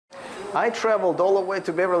I traveled all the way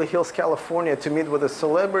to Beverly Hills, California to meet with a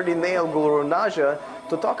celebrity nail guru, Naja,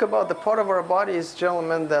 to talk about the part of our bodies,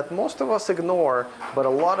 gentlemen, that most of us ignore, but a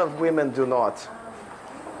lot of women do not.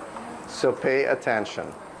 So pay attention.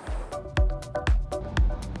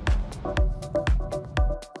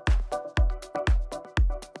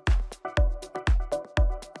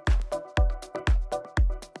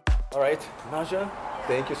 All right, Naja,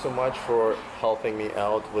 thank you so much for helping me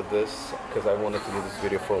out with this, because I wanted to do this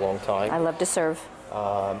video for a long time. I love to serve.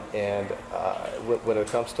 When it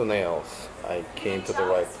comes to nails, I came to the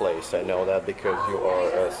right place. I know that because you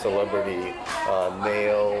are a celebrity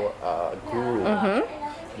nail guru.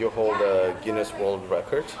 You hold a Guinness World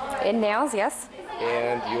Record. In nails, yes.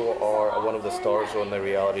 And you are one of the stars on the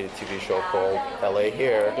reality TV show called LA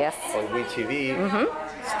Hair. Yes. On WeTV,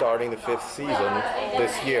 starting the 5th season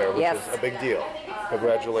this year, which is a big deal.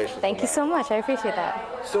 Congratulations. Thank you so much. I appreciate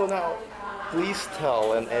that. So now, please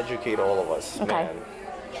tell and educate all of us, man,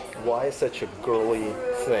 why such a girly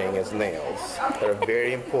thing as nails that are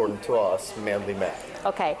very important to us manly men?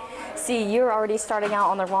 Okay. See, you're already starting out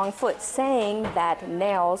on the wrong foot saying that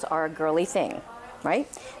nails are a girly thing. Right?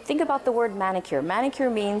 Think about the word manicure.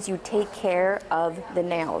 Manicure means you take care of the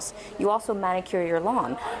nails. You also manicure your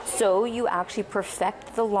lawn. So you actually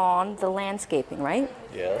perfect the lawn, the landscaping, right?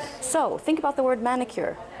 Yes. So think about the word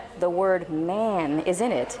manicure. The word man is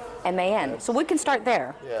in it, M-A-N. So we can start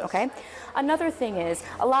there, okay? Another thing is,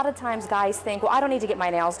 a lot of times guys think, well, I don't need to get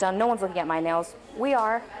my nails done. No one's looking at my nails. We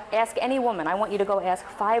are. Ask any woman. I want you to go ask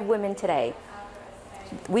 5 women today.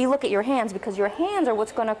 We look at your hands because your hands are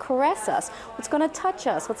what's going to caress us, what's going to touch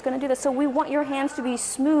us, what's going to do this. So we want your hands to be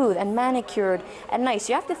smooth and manicured and nice.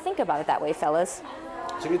 You have to think about it that way, fellas.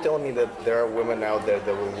 So you're telling me that there are women out there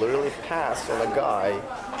that will literally pass on a guy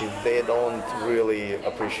if they don't really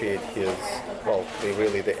appreciate his, well,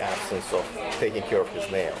 the absence of taking care of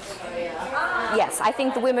his nails? Yes, I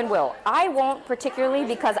think the women will. I won't particularly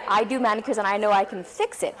because I do manicures and I know I can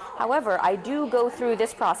fix it. However, I do go through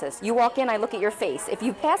this process. You walk in, I look at your face. If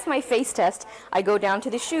you pass my face test, I go down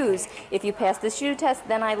to the shoes. If you pass the shoe test,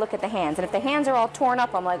 then I look at the hands. And if the hands are all torn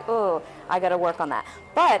up, I'm like, oh, I got to work on that.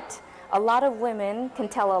 But a lot of women can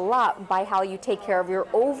tell a lot by how you take care of your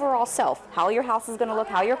overall self, how your house is going to look,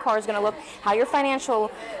 how your car is going to look, how your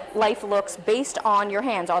financial life looks based on your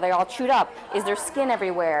hands. Are they all chewed up? Is there skin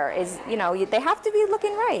everywhere? They have to be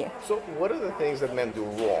looking right. So what are the things that men do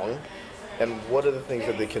wrong, and what are the things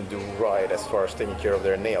that they can do right as far as taking care of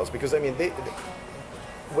their nails? Because, I mean,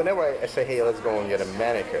 whenever I say, hey, let's go and get a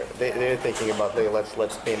manicure, they're thinking about, hey,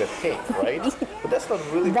 let's paint it pink, right? But that's not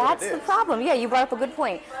really what it is. That's the problem. Yeah, you brought up a good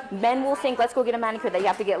point. Men will think, let's go get a manicure, that you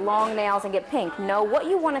have to get long nails and get pink. No, what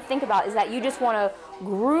you want to think about is that you just want to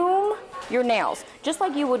groom your nails, just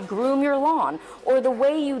like you would groom your lawn, or the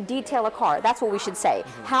way you detail a car. That's what we should say.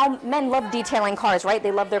 How men love detailing cars, right?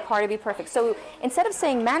 They love their car to be perfect. So instead of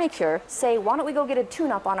saying manicure, say, why don't we go get a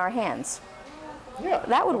tune-up on our hands? Yeah,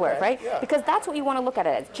 that would work, right? Yeah. Because that's what you want to look at it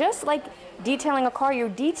as. Just like detailing a car, you're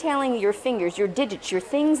detailing your fingers, your digits, your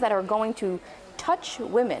things that are going to touch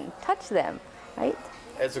women, touch them, right?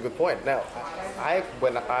 That's a good point. Now,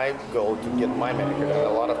 when I go to get my manicure done,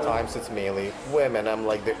 a lot of times it's mainly women. I'm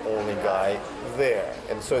like the only guy there,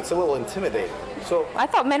 and so it's a little intimidating. So I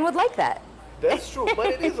thought men would like that. That's true, but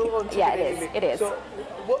it is a little intimidating. Yeah, it is. So,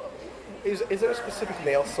 what is there specific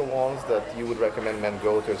nail salons that you would recommend men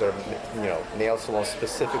go to? Is there, nail salons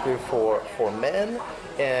specifically for men?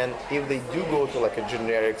 And if they do go to like a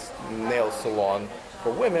generic nail salon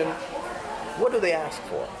for women, what do they ask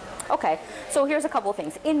for? Okay, so here's a couple of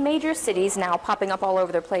things. In major cities now, popping up all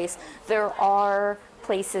over the place, there are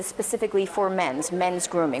places specifically for men's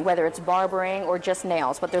grooming, whether it's barbering or just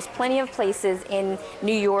nails. But there's plenty of places in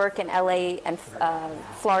New York and LA and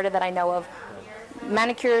Florida that I know of,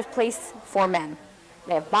 manicure place for men.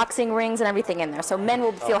 They have boxing rings and everything in there, so men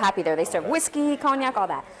will feel happy there. They serve whiskey, cognac, all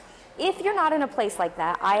that. If you're not in a place like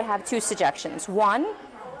that, I have 2 suggestions. One,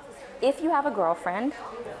 if you have a girlfriend,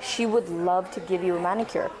 she would love to give you a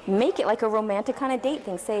manicure. Make it like a romantic kind of date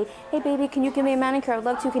thing. Say, hey baby, can you give me a manicure? I'd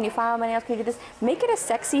love to. Can you file my nails? Can you do this? Make it a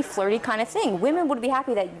sexy, flirty kind of thing. Women would be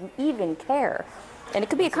happy that you even care. And it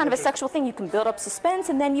could be a kind of a sexual thing. You can build up suspense,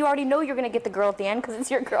 and then you already know you're going to get the girl at the end because it's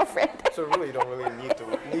your girlfriend. So really, you don't really need to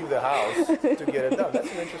leave the house to get it done. That's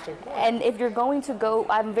an interesting point. And if you're going to go,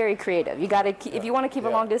 I'm very creative. You got to, if you want to keep a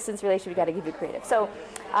long-distance relationship, you got to keep it creative. So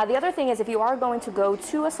the other thing is, if you are going to go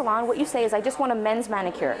to a salon, what you say is, I just want a men's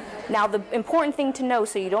manicure. Now, the important thing to know,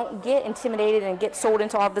 so you don't get intimidated and get sold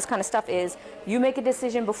into all of this kind of stuff, is you make a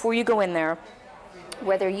decision before you go in there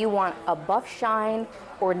whether you want a buff shine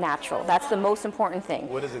or natural. That's the most important thing.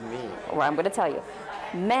 What does it mean? Well, I'm going to tell you.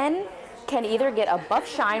 Men can either get a buff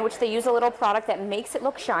shine, which they use a little product that makes it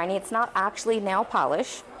look shiny. It's not actually nail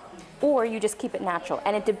polish, or you just keep it natural.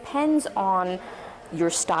 And it depends on your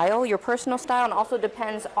style, your personal style, and also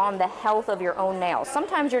depends on the health of your own nails.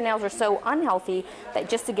 Sometimes your nails are so unhealthy that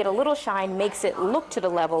just to get a little shine makes it look to the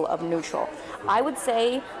level of neutral. I would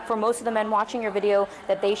say for most of the men watching your video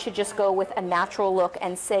that they should just go with a natural look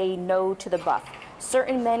and say no to the buff.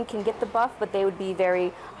 Certain men can get the buff, but they would be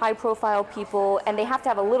very high profile people, and they have to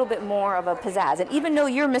have a little bit more of a pizzazz. And even though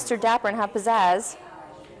you're Mr. Dapper and have pizzazz,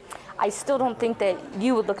 I still don't think that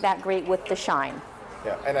you would look that great with the shine.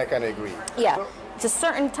 Yeah, and I kind of agree. Yeah. So, it's a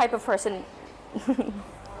certain type of person.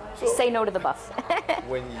 Say no to the buff.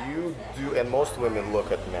 when you do, and most women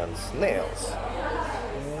look at men's nails,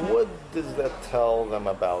 what does that tell them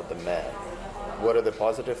about the man? What are the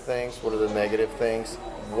positive things? What are the negative things?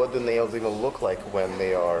 What do nails even look like when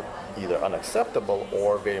they are either unacceptable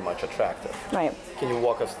or very much attractive? Right. Can you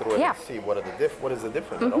walk us through it Yeah. and see what is the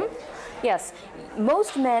difference at all? Yes.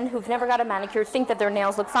 Most men who've never got a manicure think that their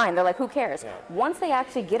nails look fine. They're like, who cares? Yeah. Once they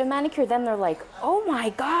actually get a manicure, then they're like, oh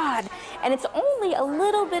my God. And it's only a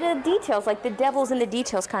little bit of details, like the devil's in the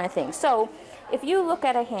details kind of thing. So if you look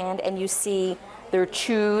at a hand and you see they're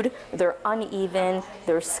chewed, they're uneven,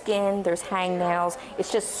 there's skin, there's hangnails,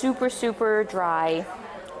 it's just super, super dry,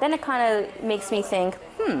 then it kind of makes me think,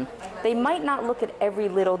 they might not look at every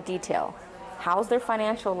little detail. How's their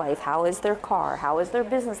financial life? How is their car? How is their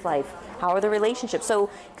business life? How are their relationships? So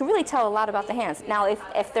you can really tell a lot about the hands. Now,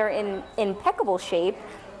 if they're in impeccable shape,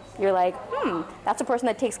 you're like, that's a person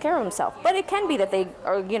that takes care of himself. But it can be that they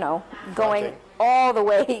are, going all the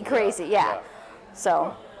way crazy. Yeah.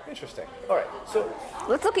 So. Interesting. All right. So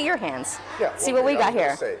let's look at your hands. Yeah. See what we got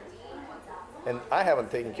here. And I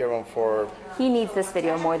haven't taken care of them for... He needs this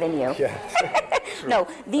video more than you. Yeah. No,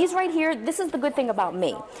 these right here, this is the good thing about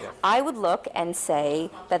me. Yeah. I would look and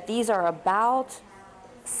say that these are about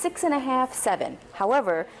 6.5, 7.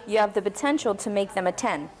 However, you have the potential to make them a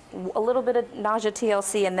 10. A little bit of Naja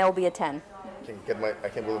TLC and they'll be a 10. I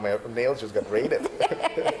can't believe my nails just got rated.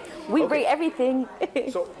 We rate everything.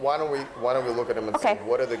 So why don't we look at them and see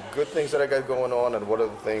what are the good things that I got going on and what are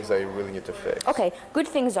the things I really need to fix? Okay, good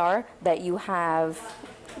things are that you have,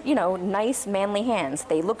 nice manly hands.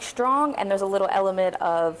 They look strong and there's a little element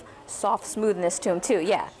of soft smoothness to them too.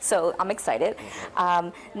 Yeah, so I'm excited.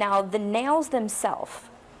 Now the nails themselves,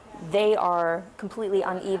 they are completely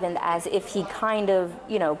uneven, as if he kind of,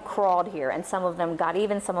 crawled here, and some of them got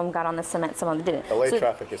even, some of them got on the cement, some of them didn't. LA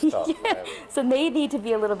traffic is tough. Yeah. So they need to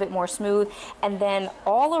be a little bit more smooth, and then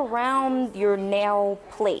all around your nail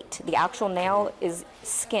plate, the actual nail is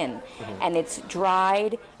skin, and it's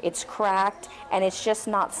dried, it's cracked, and it's just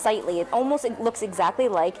not sightly. It looks exactly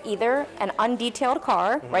like either an undetailed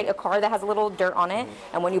car, right, a car that has a little dirt on it,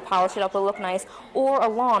 and when you polish it up it'll look nice, or a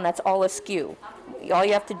lawn that's all askew. All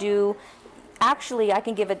you have to do, actually, I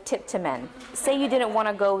can give a tip to men. Say you didn't want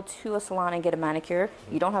to go to a salon and get a manicure,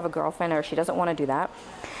 you don't have a girlfriend or she doesn't want to do that.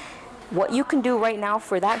 What you can do right now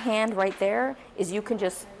for that hand right there is you can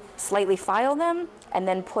just slightly file them and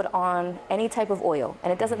then put on any type of oil.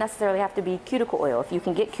 And it doesn't necessarily have to be cuticle oil. If you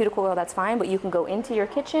can get cuticle oil, that's fine, but you can go into your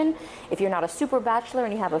kitchen. If you're not a super bachelor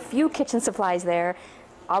and you have a few kitchen supplies there,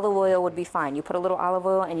 olive oil would be fine. You put a little olive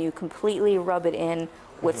oil and you completely rub it in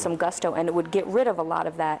with some gusto, and it would get rid of a lot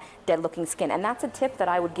of that dead looking skin. And that's a tip that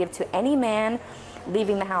I would give to any man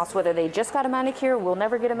leaving the house, whether they just got a manicure, will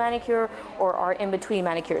never get a manicure, or are in between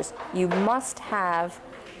manicures. You must have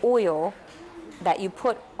oil that you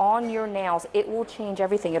put on your nails. It will change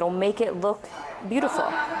everything. It'll make it look beautiful.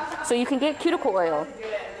 So you can get cuticle oil,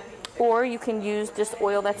 or you can use just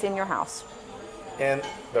oil that's in your house. And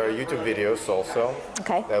there are YouTube videos also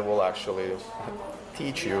that will actually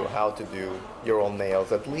teach you how to do your own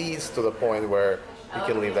nails, at least to the point where you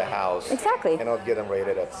can leave the house and not get them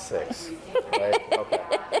rated at 6. Right? Okay.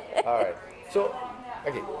 All right. So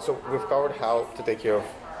we've covered how to take care of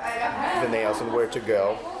the nails and where to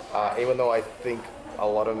go. Even though I think a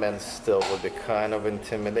lot of men still would be kind of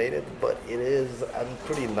intimidated, but it is a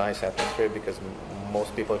pretty nice atmosphere because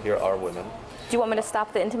most people here are women. Do you want me to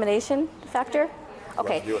stop the intimidation factor?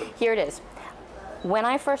 Okay, here it is. When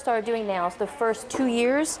I first started doing nails, the first 2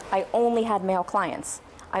 years, I only had male clients.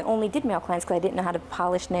 I only did male clients because I didn't know how to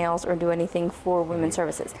polish nails or do anything for women's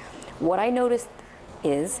services. What I noticed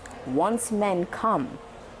is once men come,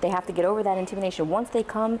 they have to get over that intimidation. Once they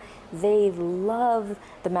come, they love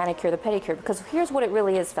the manicure, the pedicure, because here's what it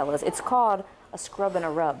really is, fellas. It's called a scrub and a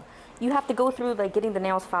rub. You have to go through like getting the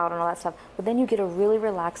nails filed and all that stuff, but then you get a really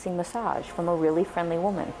relaxing massage from a really friendly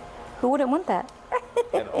woman. Who wouldn't want that?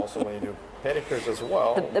 And also when you do pedicures as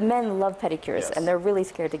well. The men love pedicures, Yes. and they're really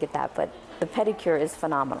scared to get that, but the pedicure is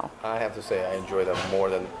phenomenal. I have to say I enjoy them more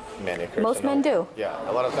than manicures. Most men do. Yeah,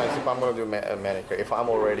 a lot of times if I'm going to do a manicure, if I'm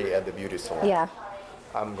already at the beauty salon, Yeah.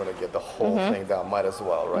 I'm going to get the whole thing down. Might as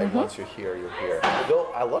well, right? Once you're here, you're here.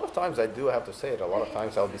 Though a lot of times, I do have to say it, a lot of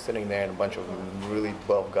times I'll be sitting there and a bunch of really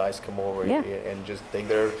buff guys come over Yeah. and just take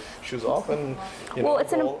their shoes off and, you Well,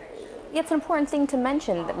 know, it's an important thing to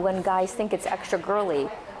mention that when guys think it's extra girly.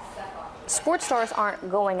 Sports stars aren't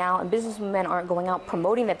going out, and businessmen aren't going out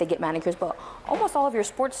promoting that they get manicures, but almost all of your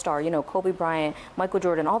sports stars, you know, Kobe Bryant, Michael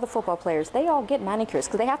Jordan, all the football players, they all get manicures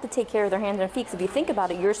because they have to take care of their hands and feet. 'Cause if you think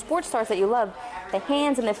about it, your sports stars that you love, the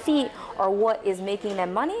hands and the feet are what is making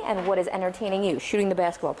them money and what is entertaining you, shooting the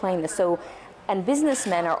basketball, playing this. So, and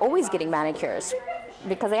businessmen are always getting manicures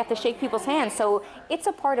because they have to shake people's hands. So it's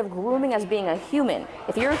a part of grooming as being a human.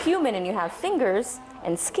 If you're a human and you have fingers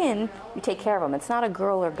and skin, you take care of them. It's not a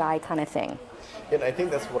girl or guy kind of thing. And I think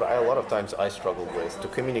that's what a lot of times I struggle with, to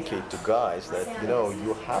communicate to guys that, you know,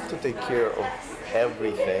 you have to take care of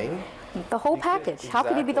everything. The whole package. How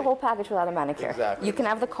can you be the Exactly. whole package without a manicure? Exactly. You can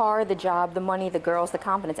have the car, the job, the money, the girls, the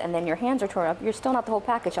confidence, and then your hands are torn up. You're still not the whole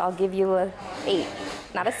package. I'll give you a 8,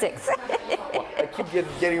 not a 6. Well, I keep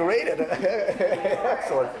getting rated.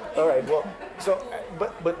 Excellent. All right. Well, so,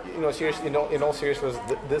 but you know, seriously, in all seriousness,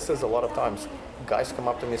 this is a lot of times guys come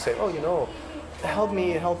up to me and say, oh, you know, help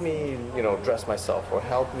me, you know, dress myself, or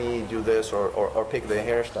help me do this, or pick the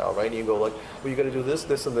hairstyle, right? And you go like, well, you got to do this,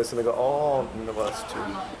 this, and this, and they go, oh, no,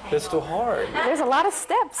 that's too hard. There's a lot of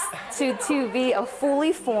steps to be a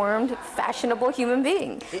fully formed, fashionable human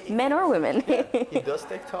being, men or women. It does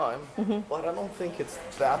take time, but I don't think it's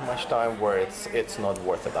that much time where it's not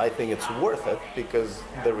worth it. I think it's worth it because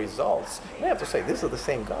the results. I have to say, these are the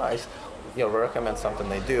same guys. You know, recommend something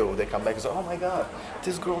they do. They come back and say, "Oh my God,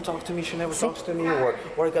 this girl talked to me. She never talks to me,"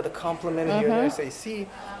 or I got a compliment here. And I say, "See,"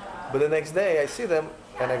 but the next day I see them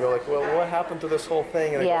and I go like, "Well, what happened to this whole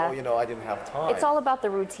thing?" And I go, "Oh, you know, I didn't have time." It's all about the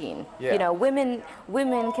routine. Yeah. You know, women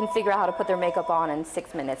can figure out how to put their makeup on in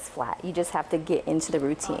 6 minutes flat. You just have to get into the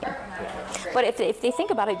routine. But if they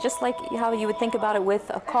think about it, just like how you would think about it with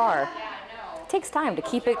a car, it takes time to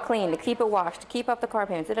keep it clean, to keep it washed, to keep up the car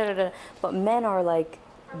payments. But men are like,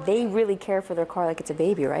 they really care for their car like it's a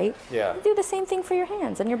baby, right? Yeah. You do the same thing for your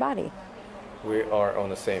hands and your body. We are on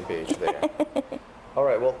the same page there. All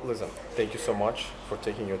right, well, listen, thank you so much for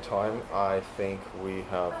taking your time. I think we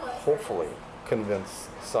have hopefully convinced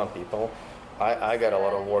some people. I got a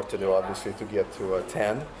lot of work to do, obviously, to get to a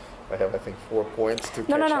 10. I have, I think, 4 points to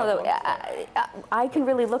catch up on. I can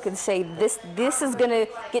really look and say this is going to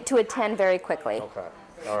get to a 10 very quickly. Okay,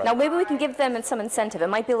 all right. Now, maybe we can give them some incentive. It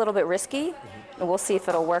might be a little bit risky, and we'll see if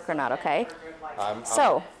it'll work or not, okay?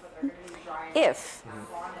 So, if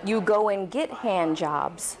you go and get hand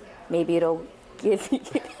jobs, maybe it'll give you...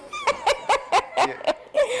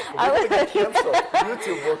 I was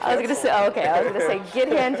going to say, oh, okay, I was going to say, get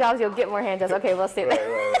hand jobs, you'll get more hand jobs. Okay, we'll see. Right.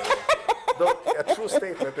 No, a true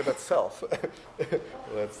statement in itself.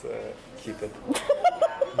 Let's keep it.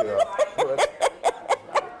 You know,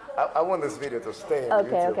 I want this video to stay on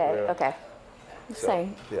YouTube. Okay. Just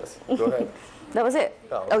saying. Yes, go ahead. That was it.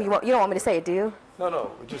 Oh, you don't want me to say it, do you?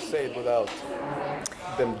 No, just say it without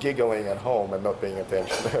them giggling at home and not paying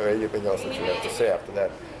attention or anything else that you have to say after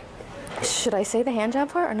that. Should I say the hand job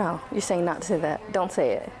part or no? You're saying not to say that. Don't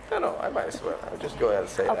say it. No, I might as well. I'll just go ahead and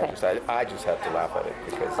say Okay. it. I just had to laugh at it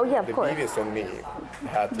because of the course. Beavis and me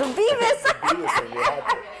had to. The Beavis! The Beavis and me had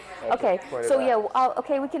to. Okay, so yeah,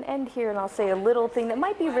 we can end here and I'll say a little thing that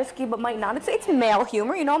might be risky but might not. It's male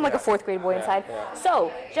humor, you know, I'm like a 4th grade boy inside. Yeah.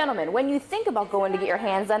 So, gentlemen, when you think about going to get your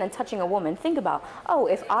hands done and touching a woman, think about, oh,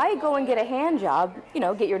 if I go and get a hand job, you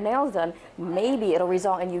know, get your nails done, maybe it'll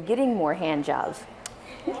result in you getting more hand jobs.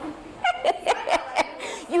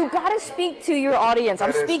 You gotta speak to your audience.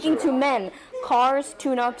 I'm speaking to men. Cars,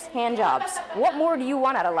 tune-ups, hand jobs. What more do you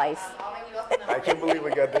want out of life? I can't believe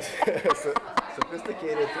we got this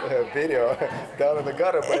sophisticated video down in the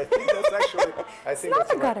gutter, but I think that's actually,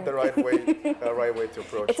 that's the right way to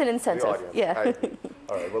approach It's an incentive, the audience. yeah.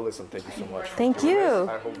 All right, well, listen, thank you so much. Thank you.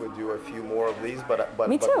 I hope we do a few more of these, but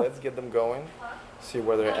Me too. let's get them going, see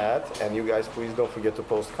where they're at, and you guys, please don't forget to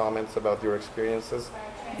post comments about your experiences.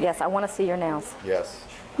 Yes, I want to see your nails. Yes.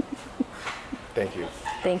 Thank you.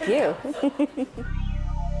 Thank you.